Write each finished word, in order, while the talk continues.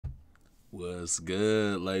What's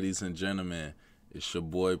good, ladies and gentlemen? It's your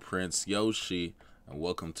boy Prince Yoshi, and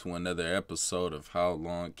welcome to another episode of How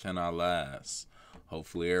Long Can I Last?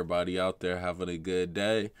 Hopefully, everybody out there having a good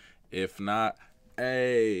day. If not,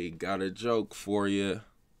 hey, got a joke for you.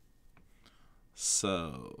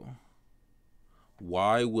 So,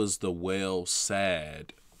 why was the whale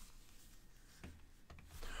sad?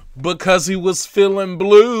 Because he was feeling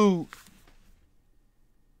blue.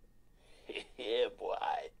 Yeah, boy.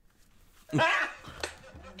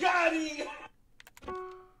 Got him!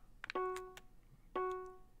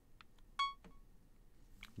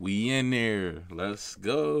 We in there. Let's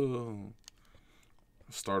go.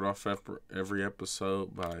 Start off every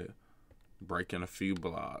episode by breaking a few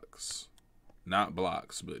blocks. Not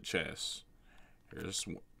blocks, but chess. Here's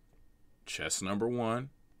chess number 1.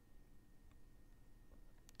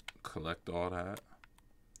 Collect all that.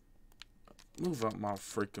 Move out my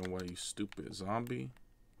freaking way, you stupid zombie.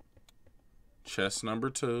 Chess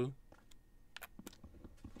number 2.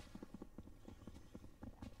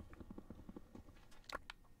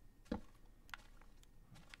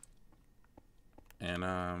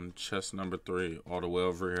 And chest number 3, all the way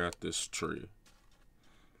over here at this tree.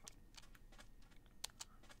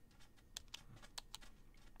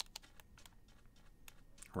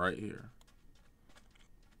 Right here.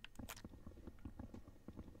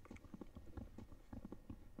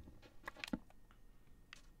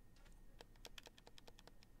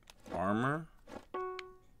 Armor.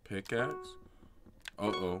 Pickaxe.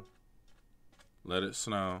 Uh-oh. Let it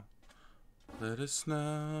snow. Let it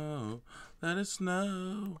snow. Let it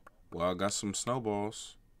snow. Well, I got some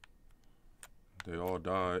snowballs. They all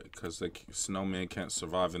died because the snowmen can't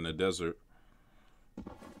survive in the desert.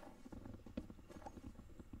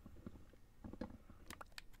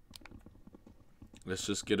 Let's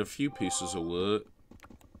just get a few pieces of wood.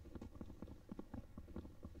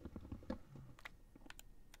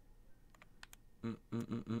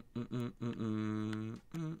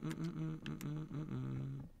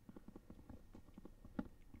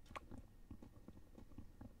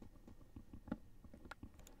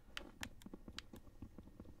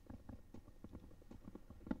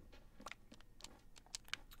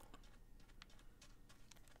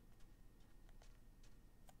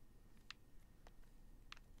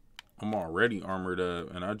 I'm already armored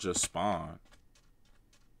up and I just spawned.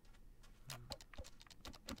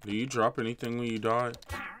 Do you drop anything when you die?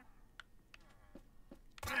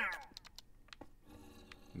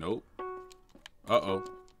 Nope. Uh-oh.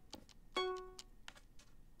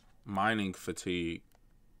 Mining fatigue.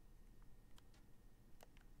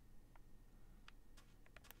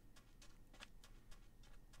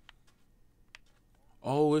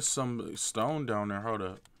 Oh, it's some stone down there. Hold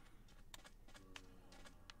up.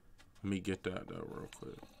 Let me get that though real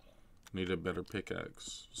quick. Need a better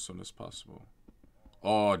pickaxe as soon as possible.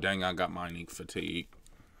 Oh, dang, I got mining fatigue.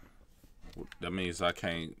 That means I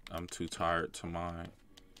can't, I'm too tired to mine.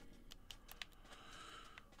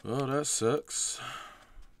 Well, that sucks.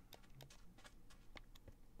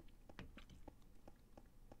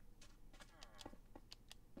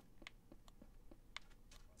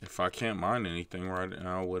 If I can't mine anything right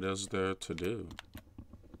now, what is there to do?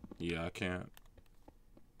 Yeah, I can't.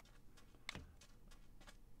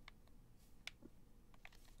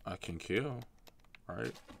 I can kill,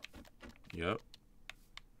 right? Yep.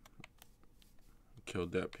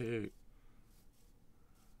 Killed that pig.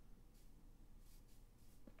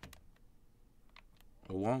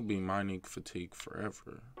 It won't be mining fatigue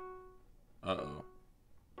forever. Uh-oh.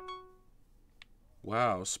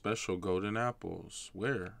 Wow, special golden apples.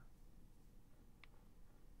 Where?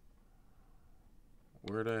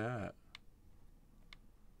 Where are they at?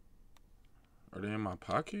 Are they in my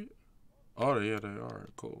pocket? Oh, yeah, they are.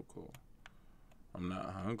 Cool, cool. I'm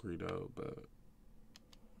not hungry, though, but...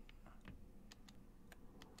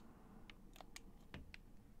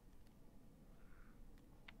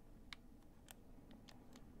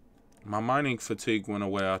 My mining fatigue went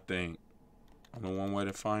away, I think. I know one way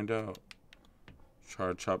to find out. Try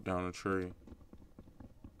to chop down a tree.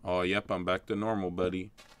 Oh, yep, I'm back to normal,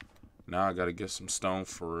 buddy. Now I gotta get some stone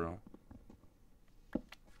for real.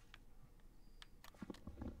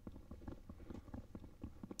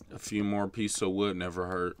 A few more pieces of wood never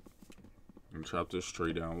hurt. And chop this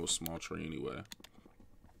tree down with a small tree anyway.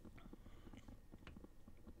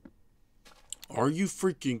 Are you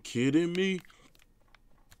freaking kidding me?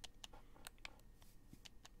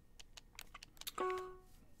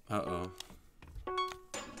 Uh-oh.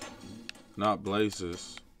 Not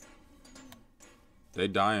blazes. They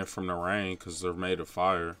dying from the rain because they're made of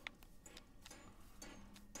fire.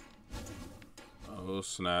 Oh,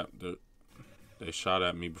 snap. They shot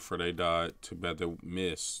at me before they died. Too bad they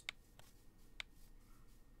missed.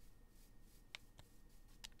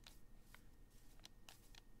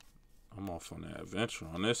 I'm off on that adventure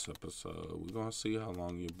on this episode. We're gonna see how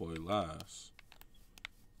long your boy lasts.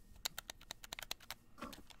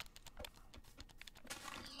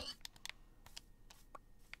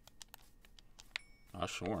 I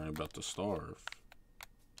sure ain't about to starve.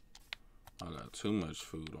 I got too much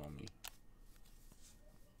food on me.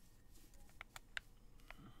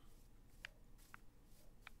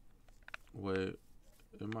 Wait,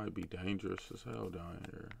 it might be dangerous as hell down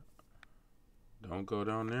here. Don't go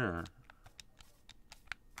down there.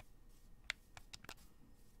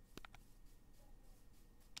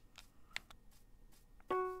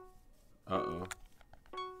 Uh-oh.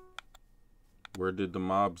 Where did the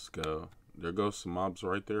mobs go? There goes some mobs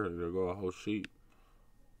right there. There go a whole sheep.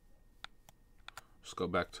 Let's go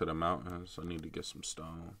back to the mountains. I need to get some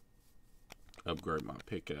stone. Upgrade my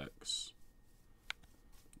pickaxe.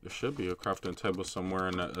 There should be a crafting table somewhere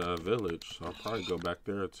in the village. So I'll probably go back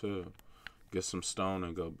there too. Get some stone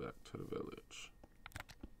and go back to the village.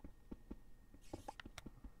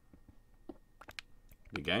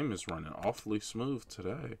 The game is running awfully smooth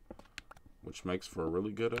today, which makes for a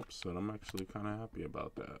really good episode. I'm actually kind of happy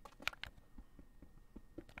about that.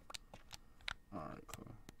 Alright,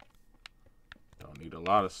 cool. Don't need a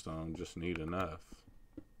lot of stone, just need enough.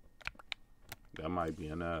 That might be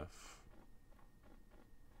enough.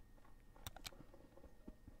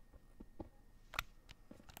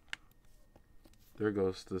 There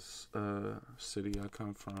goes this city I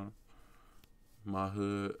come from. My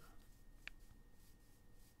hood.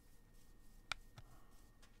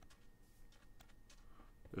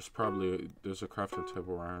 There's a crafting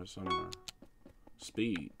table around here somewhere.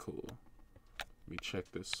 Speed, cool. Let me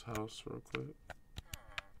check this house real quick.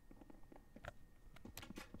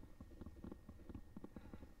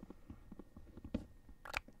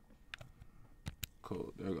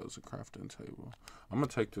 Cool, there goes a crafting table. I'm gonna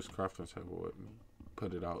take this crafting table with me.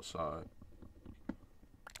 Put it outside.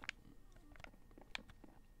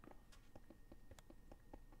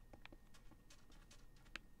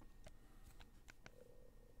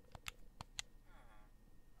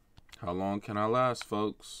 How long can I last,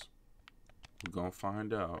 folks? We're gonna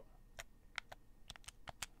find out.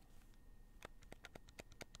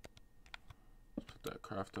 Let's put that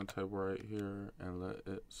crafting table right here and let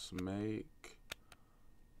it make.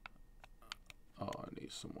 Oh, I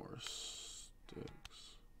need some more sticks.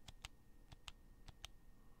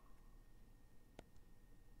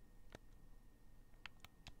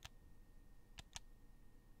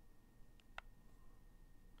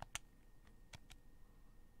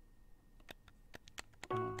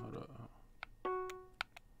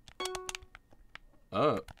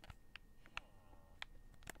 Up.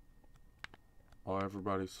 Oh,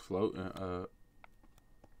 everybody's floating up.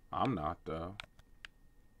 I'm not, though.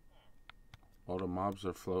 All the mobs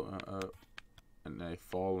are floating up. And they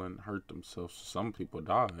fall and hurt themselves. Some people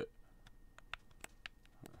died.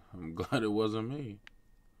 I'm glad it wasn't me.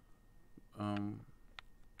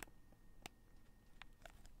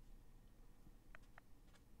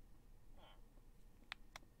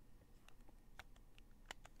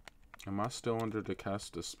 Am I still under the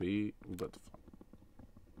cast of speed? But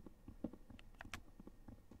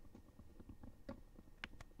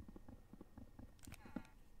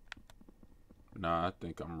nah, I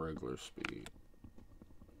think I'm regular speed.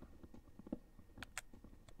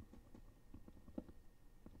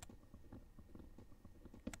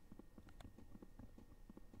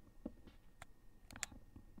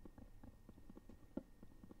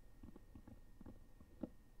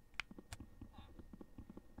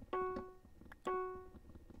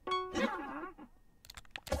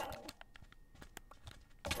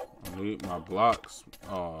 Need my blocks.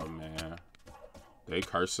 Oh man, they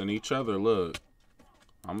cursing each other. Look,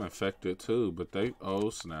 I'm infected too, but they, oh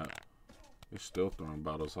snap, they still throwing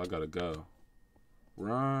bottles. I gotta go.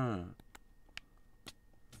 Run.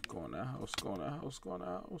 Go in that house. Go in that house. Go in that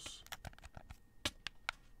house.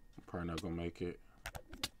 I'm probably not gonna make it.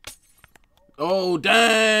 Oh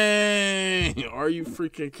dang! Are you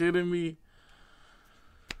freaking kidding me?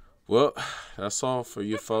 Well, that's all for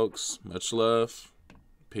you folks. Much love.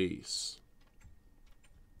 Peace.